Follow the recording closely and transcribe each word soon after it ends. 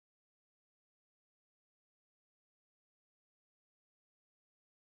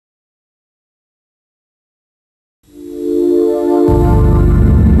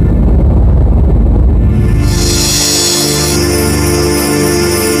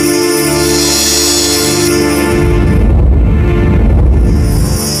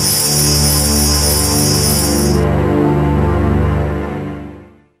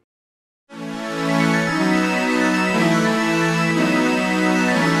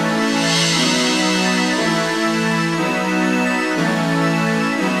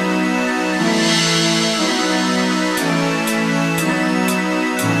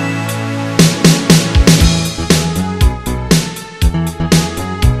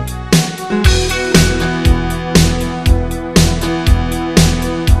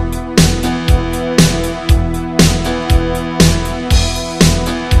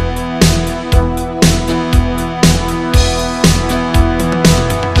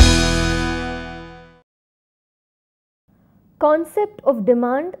Concept of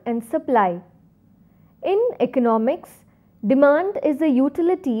demand and supply. In economics, demand is the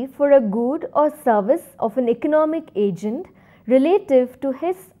utility for a good or service of an economic agent relative to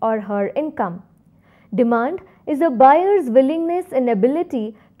his or her income. Demand is a buyer's willingness and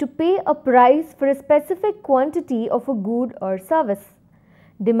ability to pay a price for a specific quantity of a good or service.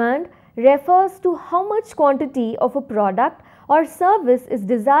 Demand refers to how much quantity of a product or service is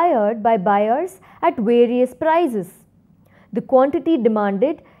desired by buyers at various prices. The quantity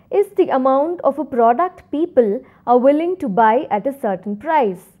demanded is the amount of a product people are willing to buy at a certain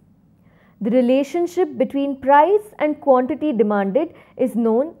price. The relationship between price and quantity demanded is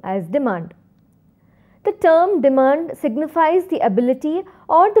known as demand. The term demand signifies the ability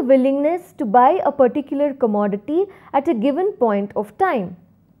or the willingness to buy a particular commodity at a given point of time.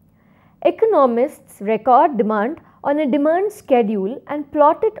 Economists record demand on a demand schedule and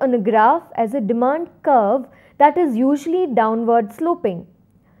plot it on a graph as a demand curve that is usually downward sloping.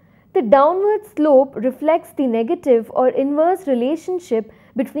 The downward slope reflects the negative or inverse relationship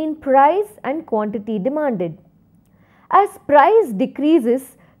between price and quantity demanded. As price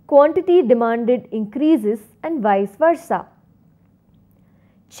decreases, quantity demanded increases and vice versa.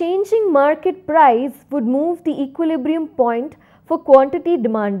 Changing market price would move the equilibrium point for quantity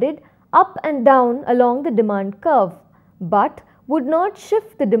demanded up and down along the demand curve, but would not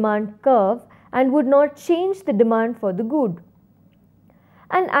shift the demand curve and would not change the demand for the good.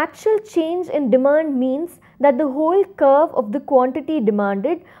 An actual change in demand means that the whole curve of the quantity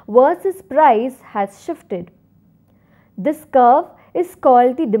demanded versus price has shifted. This curve is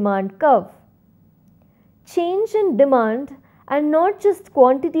called the demand curve. Change in demand, and not just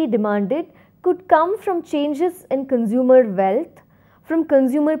quantity demanded, could come from changes in consumer wealth, from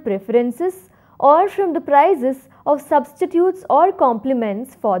consumer preferences, or from the prices of substitutes or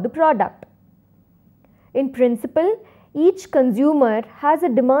complements for the product. In principle, each consumer has a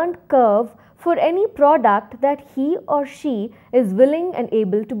demand curve for any product that he or she is willing and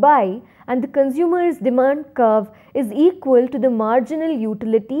able to buy, and the consumer's demand curve is equal to the marginal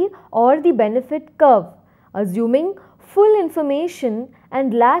utility or the benefit curve, assuming full information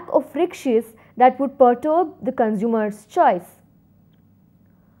and lack of frictions that would perturb the consumer's choice.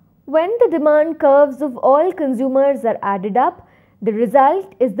 When the demand curves of all consumers are added up, the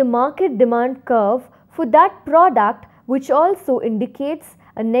result is the market demand curve for that product, which also indicates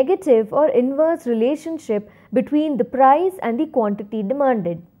a negative or inverse relationship between the price and the quantity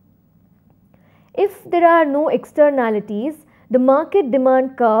demanded. If there are no externalities, the market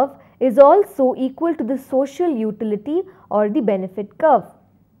demand curve is also equal to the social utility or the benefit curve.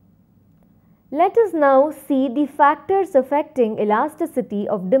 Let us now see the factors affecting elasticity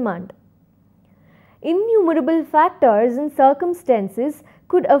of demand. Innumerable factors and circumstances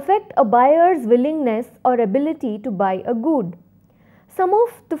could affect a buyer's willingness or ability to buy a good. Some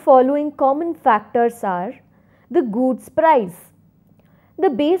of the following common factors are the goods price. The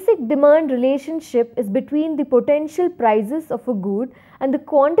basic demand relationship is between the potential prices of a good and the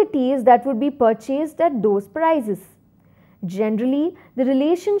quantities that would be purchased at those prices. Generally, the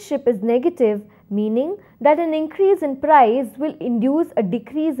relationship is negative, meaning that an increase in price will induce a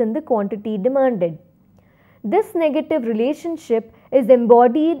decrease in the quantity demanded. This negative relationship is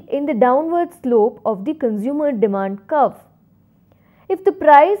embodied in the downward slope of the consumer demand curve. If the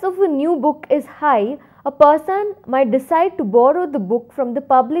price of a new book is high, a person might decide to borrow the book from the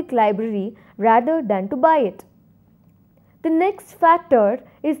public library rather than to buy it. The next factor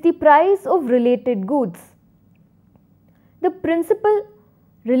is the price of related goods. The principal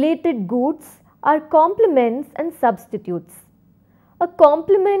related goods are complements and substitutes. A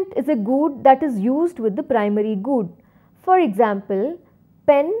complement is a good that is used with the primary good. For example,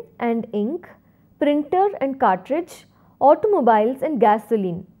 pen and ink, printer and cartridge, automobiles and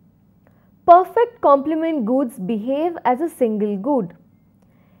gasoline. Perfect complement goods behave as a single good.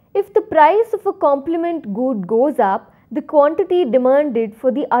 If the price of a complement good goes up, the quantity demanded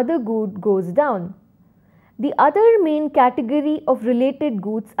for the other good goes down. The other main category of related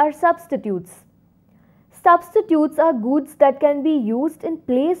goods are substitutes. Substitutes are goods that can be used in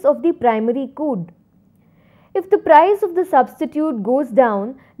place of the primary good. If the price of the substitute goes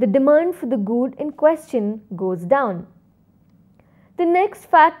down, the demand for the good in question goes down. The next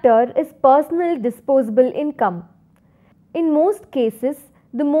factor is personal disposable income. In most cases,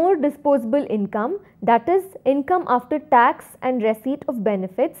 the more disposable income, that is, income after tax and receipt of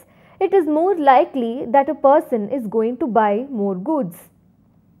benefits, it is more likely that a person is going to buy more goods.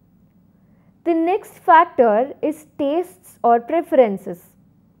 The next factor is tastes or preferences.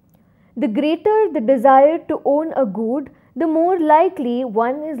 The greater the desire to own a good, the more likely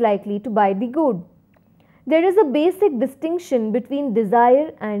one is likely to buy the good. There is a basic distinction between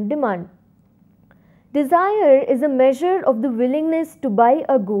desire and demand. Desire is a measure of the willingness to buy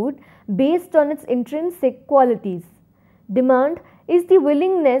a good based on its intrinsic qualities. Demand is the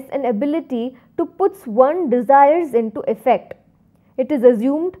willingness and ability to put one's desires into effect. It is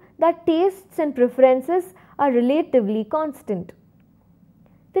assumed that tastes and preferences are relatively constant.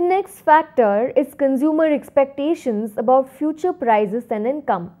 The next factor is consumer expectations about future prices and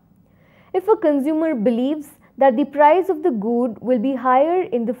income. If a consumer believes that the price of the good will be higher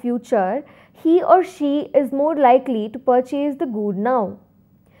in the future, he or she is more likely to purchase the good now.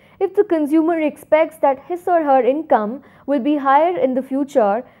 If the consumer expects that his or her income will be higher in the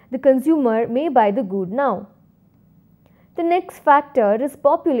future, the consumer may buy the good now. The next factor is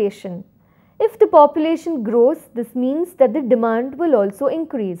population. If the population grows, this means that the demand will also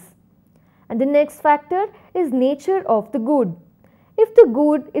increase. And the next factor is nature of the good. If the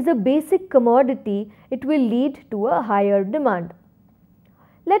good is a basic commodity, it will lead to a higher demand.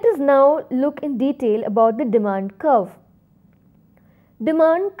 Let us now look in detail about the demand curve.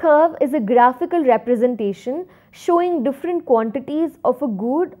 Demand curve is a graphical representation showing different quantities of a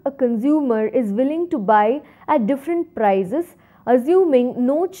good a consumer is willing to buy at different prices, assuming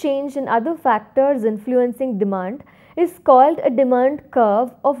no change in other factors influencing demand, is called a demand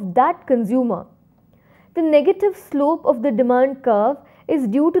curve of that consumer. The negative slope of the demand curve is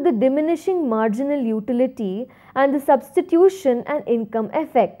due to the diminishing marginal utility and the substitution and income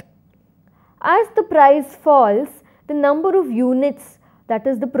effect. As the price falls, the number of units, that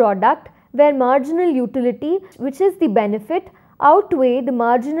is the product, where marginal utility, which is the benefit, outweigh the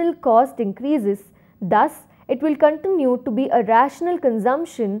marginal cost increases. Thus, it will continue to be a rational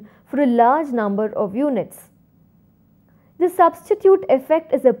consumption for a large number of units. The substitute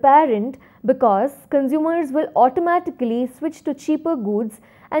effect is apparent because consumers will automatically switch to cheaper goods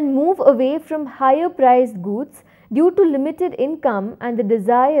and move away from higher priced goods due to limited income and the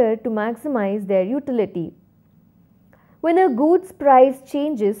desire to maximize their utility. When a good's price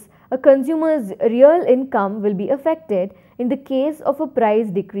changes, a consumer's real income will be affected. In the case of a price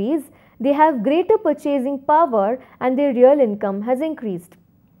decrease, they have greater purchasing power and their real income has increased.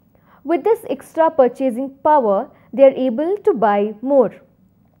 With this extra purchasing power, they are able to buy more.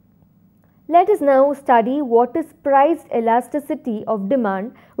 Let us now study what is price elasticity of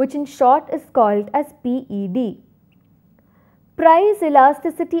demand, which in short is called as PED. Price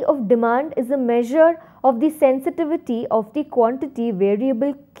elasticity of demand is a measure of the sensitivity of the quantity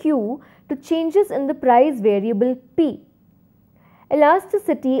variable Q to changes in the price variable P.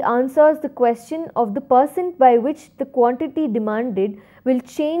 Elasticity answers the question of the percent by which the quantity demanded will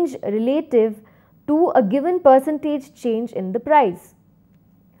change relative to a given percentage change in the price.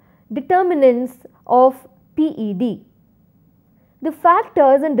 Determinants of PED. The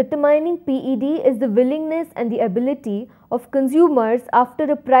factors in determining PED is the willingness and the ability of consumers after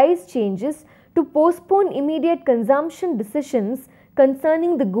a price changes to postpone immediate consumption decisions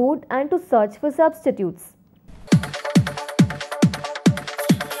concerning the good and to search for substitutes.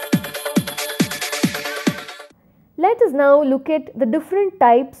 Let us now look at the different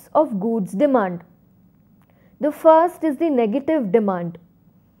types of goods demand. The first is the negative demand.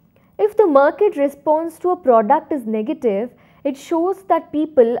 If the market response to a product is negative, it shows that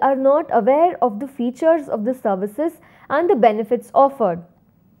people are not aware of the features of the services and the benefits offered.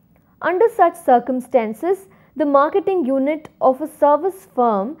 Under such circumstances, the marketing unit of a service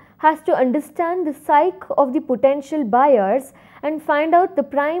firm has to understand the psyche of the potential buyers and find out the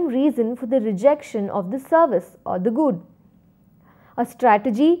prime reason for the rejection of the service or the good. A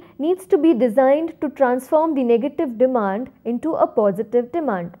strategy needs to be designed to transform the negative demand into a positive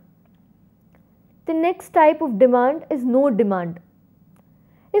demand. The next type of demand is no demand.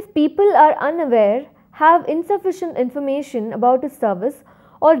 If people are unaware, have insufficient information about a service,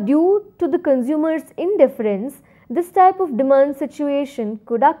 or due to the consumer's indifference, this type of demand situation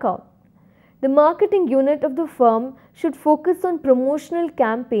could occur. The marketing unit of the firm should focus on promotional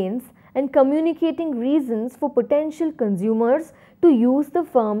campaigns and communicating reasons for potential consumers to use the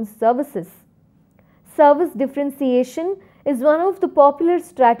firm's services. Service differentiation is one of the popular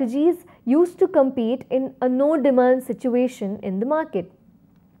strategies used to compete in a no-demand situation in the market.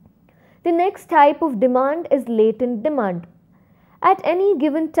 The next type of demand is latent demand. At any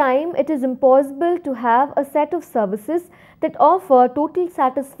given time, it is impossible to have a set of services that offer total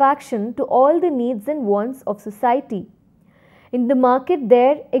satisfaction to all the needs and wants of society. In the market,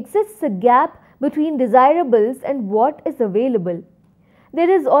 there exists a gap between desirables and what is available. There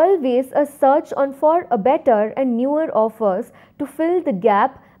is always a search on for a better and newer offers to fill the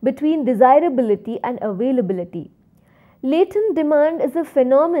gap between desirability and availability. Latent demand is a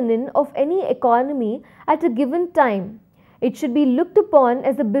phenomenon of any economy at a given time. It should be looked upon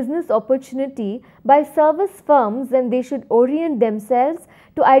as a business opportunity by service firms, and they should orient themselves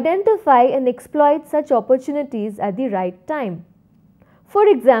to identify and exploit such opportunities at the right time. For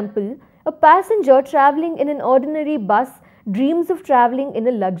example, a passenger traveling in an ordinary bus dreams of traveling in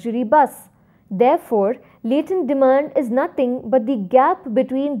a luxury bus. Therefore, latent demand is nothing but the gap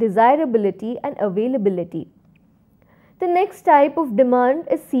between desirability and availability. The next type of demand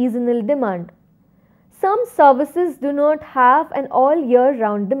is seasonal demand. Some services do not have an all year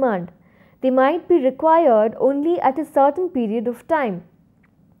round demand. They might be required only at a certain period of time.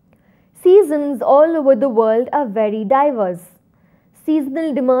 Seasons all over the world are very diverse.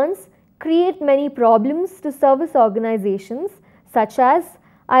 Seasonal demands create many problems to service organizations, such as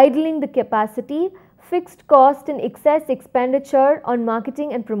idling the capacity, fixed cost and excess expenditure on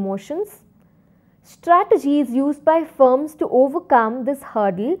marketing and promotions. Strategies used by firms to overcome this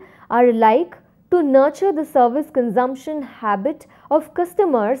hurdle are alike to nurture the service consumption habit of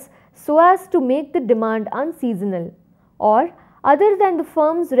customers so as to make the demand unseasonal, or other than the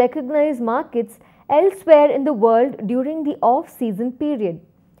firms recognize markets elsewhere in the world during the off-season period.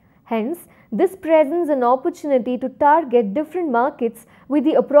 Hence, this presents an opportunity to target different markets with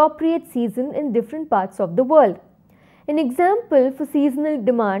the appropriate season in different parts of the world. An example for seasonal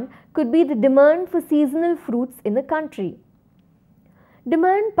demand could be the demand for seasonal fruits in a country.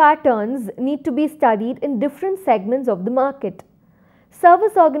 Demand patterns need to be studied in different segments of the market.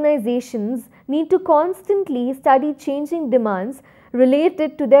 Service organizations need to constantly study changing demands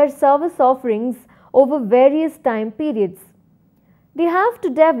related to their service offerings over various time periods. They have to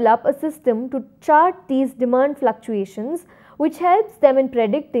develop a system to chart these demand fluctuations, which helps them in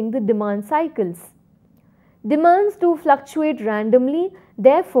predicting the demand cycles. Demands do fluctuate randomly,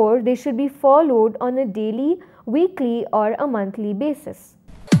 therefore they should be followed on a daily, weekly or a monthly basis.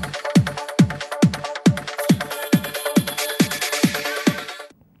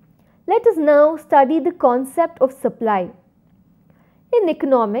 Let us now study the concept of supply. In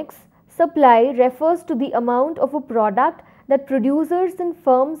economics, supply refers to the amount of a product that producers and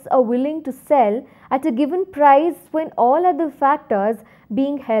firms are willing to sell at a given price when all other factors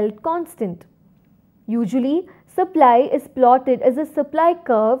being held constant. Usually, supply is plotted as a supply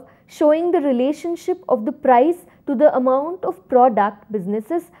curve showing the relationship of the price to the amount of product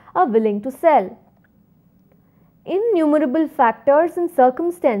businesses are willing to sell. Innumerable factors and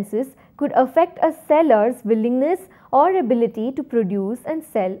circumstances could affect a seller's willingness or ability to produce and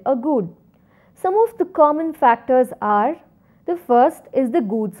sell a good. Some of the common factors are: the first is the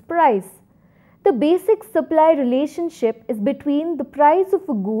goods price. The basic supply relationship is between the price of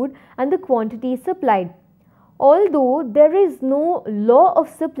a good and the quantity supplied. Although there is no law of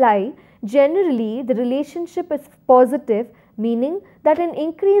supply, generally the relationship is positive, meaning that an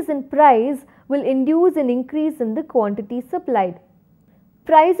increase in price will induce an increase in the quantity supplied.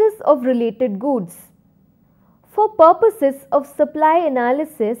 Prices of related goods. For purposes of supply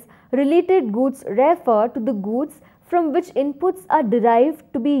analysis, related goods refer to the goods from which inputs are derived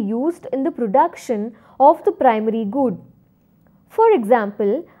to be used in the production of the primary good. For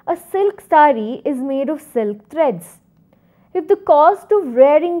example, a silk sari is made of silk threads. If the cost of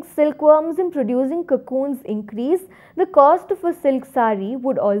rearing silkworms and producing cocoons increase, the cost of a silk sari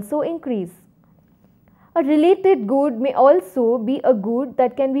would also increase. A related good may also be a good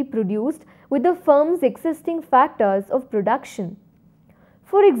that can be produced with the firm's existing factors of production.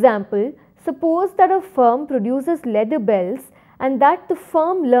 For example, suppose that a firm produces leather belts and that the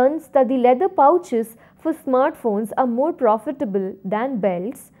firm learns that the leather pouches for smartphones are more profitable than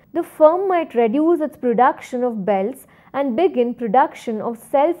belts. The firm might reduce its production of belts and begin production of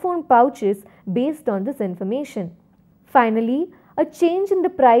cell phone pouches based on this information. Finally, a change in the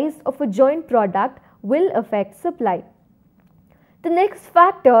price of a joint product will affect supply. The next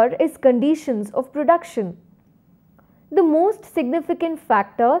factor is conditions of production. The most significant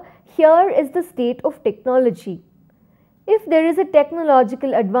factor here is the state of technology. If there is a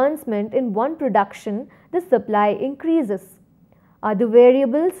technological advancement in one production, the supply increases. Other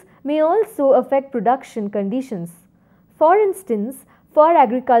variables may also affect production conditions. For instance, for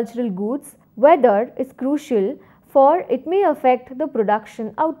agricultural goods, weather is crucial, for it may affect the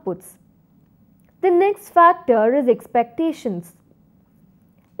production outputs. The next factor is expectations.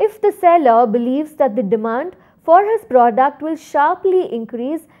 If the seller believes that the demand for his product will sharply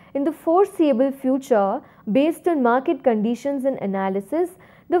increase in the foreseeable future based on market conditions and analysis,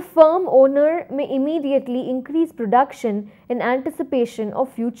 the firm owner may immediately increase production in anticipation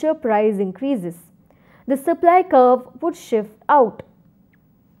of future price increases. The supply curve would shift out.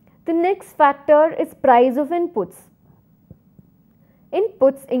 The next factor is price of inputs.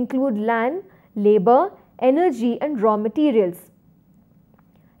 Inputs include land, labor, energy and raw materials.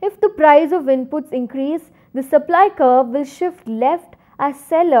 If the price of inputs increase, the supply curve will shift left as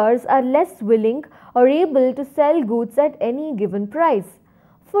sellers are less willing or able to sell goods at any given price.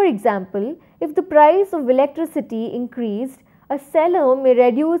 For example, if the price of electricity increased, a seller may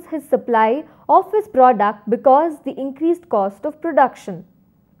reduce his supply of his product because the increased cost of production.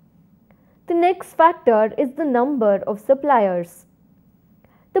 The next factor is the number of suppliers.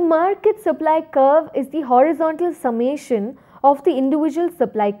 The market supply curve is the horizontal summation of the individual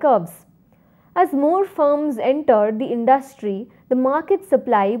supply curves. As more firms enter the industry, the market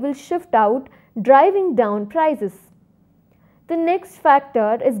supply will shift out, driving down prices. The next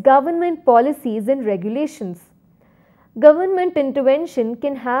factor is government policies and regulations. Government intervention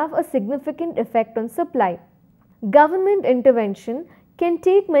can have a significant effect on supply. Government intervention can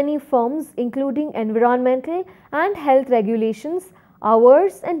take many forms including environmental and health regulations,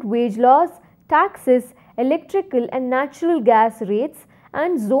 hours and wage laws, taxes, electrical and natural gas rates,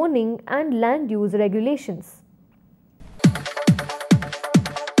 and zoning and land use regulations.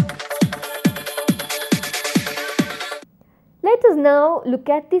 Let us now look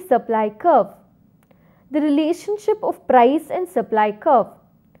at the supply curve. The relationship of price and supply curve.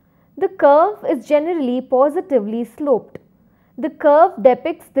 The curve is generally positively sloped. The curve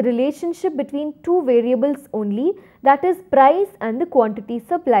depicts the relationship between two variables only, that is price and the quantity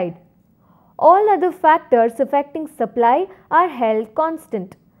supplied. All other factors affecting supply are held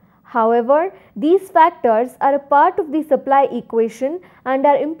constant. However, these factors are a part of the supply equation and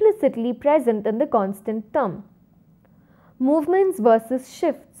are implicitly present in the constant term. Movements versus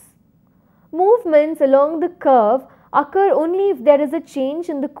shifts. Movements along the curve occur only if there is a change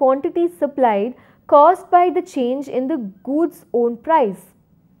in the quantity supplied caused by the change in the goods' own price.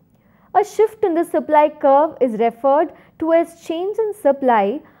 A shift in the supply curve is referred to as change in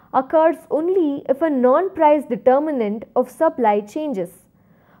supply occurs only if a non-price determinant of supply changes.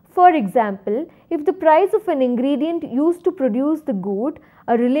 For example, if the price of an ingredient used to produce the good,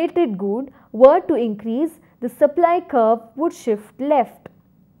 a related good, were to increase, the supply curve would shift left.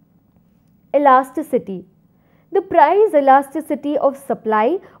 Elasticity. The price elasticity of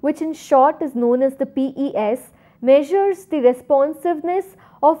supply, which in short is known as the PES, measures the responsiveness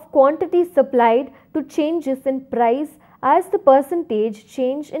of quantity supplied to changes in price as the percentage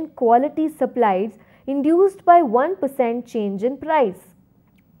change in quality supplied induced by 1% change in price.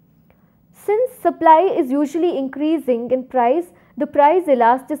 Since supply is usually increasing in price, the price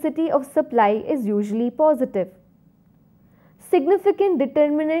elasticity of supply is usually positive. Significant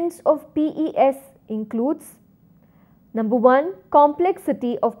determinants of PES includes: Number 1.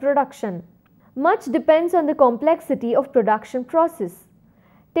 Complexity of production. Much depends on the complexity of production process.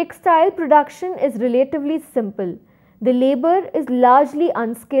 Textile production is relatively simple. The labor is largely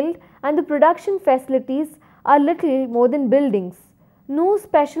unskilled and the production facilities are little more than buildings. No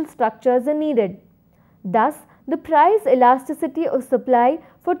special structures are needed. Thus, the price elasticity of supply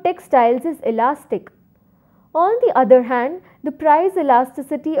for textiles is elastic. On the other hand, the price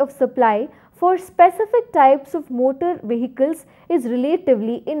elasticity of supply for specific types of motor vehicles is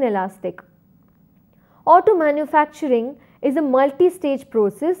relatively inelastic. Auto manufacturing is a multi-stage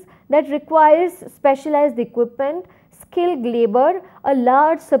process that requires specialized equipment, skilled labor, a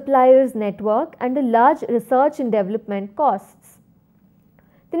large suppliers network, and a large research and development costs.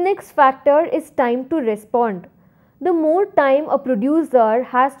 The next factor is time to respond. The more time a producer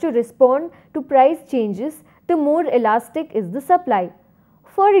has to respond to price changes, the more elastic is the supply.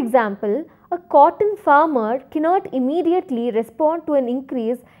 For example, a cotton farmer cannot immediately respond to an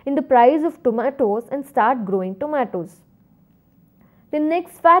increase in the price of tomatoes and start growing tomatoes. The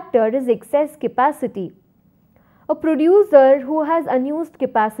next factor is excess capacity. A producer who has unused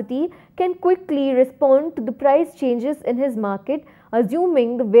capacity can quickly respond to the price changes in his market,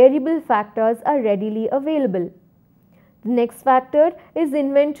 assuming the variable factors are readily available. The next factor is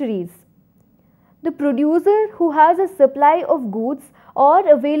inventories. The producer who has a supply of goods or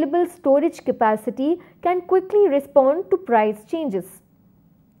available storage capacity can quickly respond to price changes.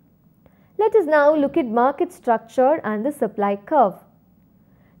 Let us now look at market structure and the supply curve.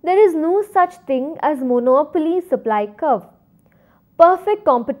 There is no such thing as monopoly supply curve. Perfect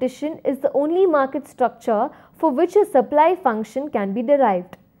competition is the only market structure for which a supply function can be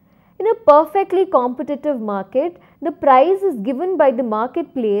derived. In a perfectly competitive market, the price is given by the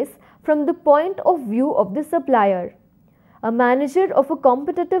marketplace from the point of view of the supplier. A manager of a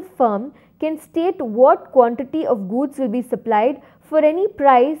competitive firm can state what quantity of goods will be supplied for any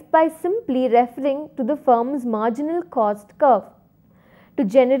price by simply referring to the firm's marginal cost curve. To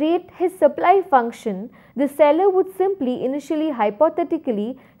generate his supply function, the seller would simply initially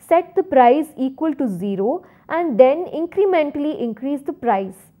hypothetically set the price equal to 0 and then incrementally increase the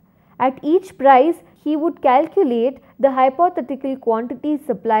price. At each price, he would calculate the hypothetical quantity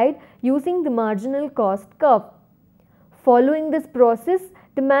supplied using the marginal cost curve. Following this process,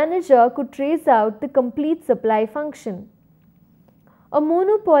 the manager could trace out the complete supply function. A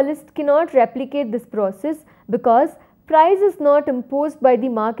monopolist cannot replicate this process because price is not imposed by the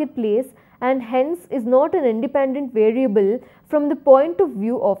marketplace and hence is not an independent variable from the point of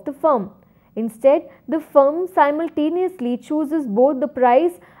view of the firm. Instead, the firm simultaneously chooses both the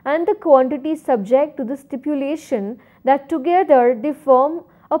price and the quantity subject to the stipulation that together they form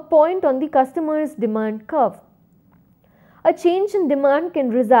a point on the customer's demand curve. A change in demand can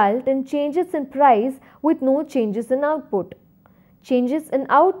result in changes in price with no changes in output, changes in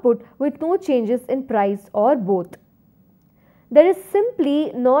output with no changes in price, or both. There is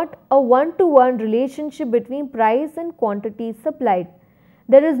simply not a one-to-one relationship between price and quantity supplied.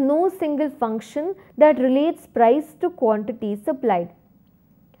 There is no single function that relates price to quantity supplied.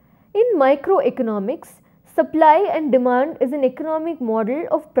 In microeconomics, supply and demand is an economic model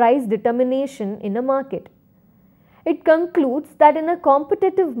of price determination in a market. It concludes that in a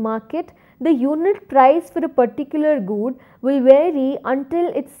competitive market, the unit price for a particular good will vary until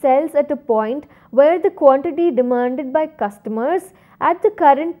it sells at a point where the quantity demanded by customers at the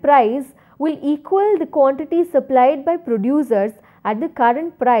current price will equal the quantity supplied by producers at the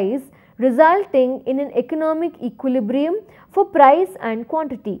current price, resulting in an economic equilibrium for price and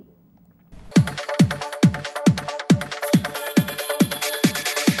quantity.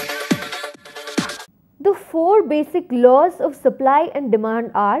 The four basic laws of supply and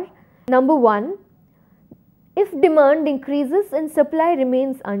demand are: number 1, if demand increases and supply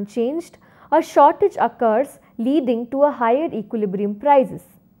remains unchanged, a shortage occurs leading to a higher equilibrium prices.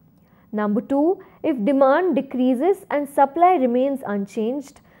 Number 2, if demand decreases and supply remains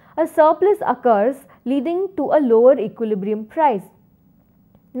unchanged, a surplus occurs leading to a lower equilibrium price.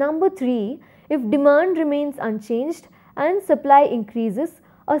 Number 3, if demand remains unchanged and supply increases,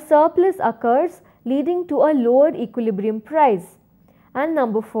 a surplus occurs leading to a lower equilibrium price. And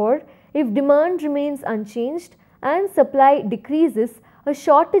number 4, if demand remains unchanged and supply decreases, a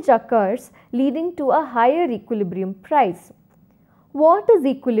shortage occurs leading to a higher equilibrium price. What is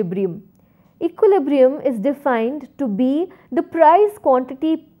equilibrium? Equilibrium is defined to be the price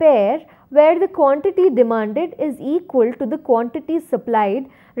quantity pair where the quantity demanded is equal to the quantity supplied,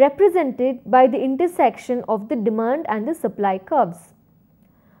 represented by the intersection of the demand and the supply curves.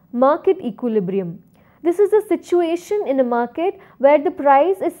 Market equilibrium. This is a situation in a market where the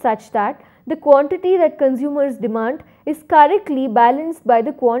price is such that the quantity that consumers demand is correctly balanced by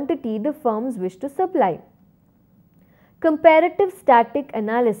the quantity the firms wish to supply. Comparative static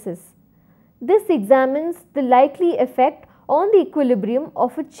analysis. This examines the likely effect on the equilibrium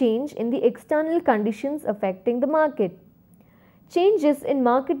of a change in the external conditions affecting the market. Changes in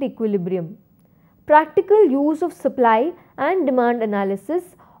market equilibrium. Practical use of supply and demand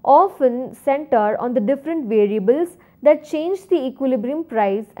analysis often center on the different variables that change the equilibrium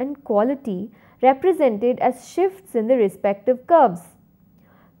price and quality, represented as shifts in the respective curves.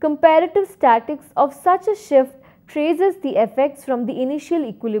 Comparative statics of such a shift traces the effects from the initial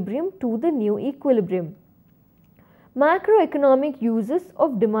equilibrium to the new equilibrium. Macroeconomic uses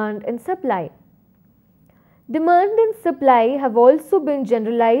of demand and supply. Demand and supply have also been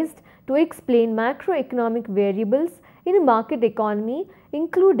generalized to explain macroeconomic variables in a market economy,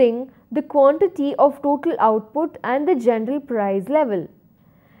 including the quantity of total output and the general price level.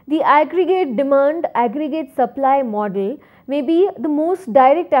 The aggregate demand, aggregate supply model may be the most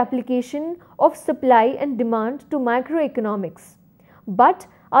direct application of supply and demand to macroeconomics, but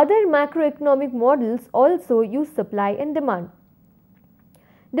other macroeconomic models also use supply and demand.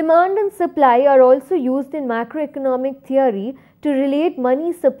 Demand and supply are also used in macroeconomic theory to relate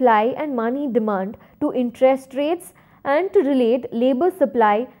money supply and money demand to interest rates and to relate labor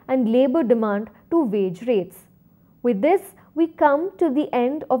supply and labor demand to wage rates. With this, we come to the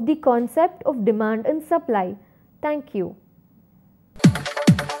end of the concept of demand and supply. Thank you.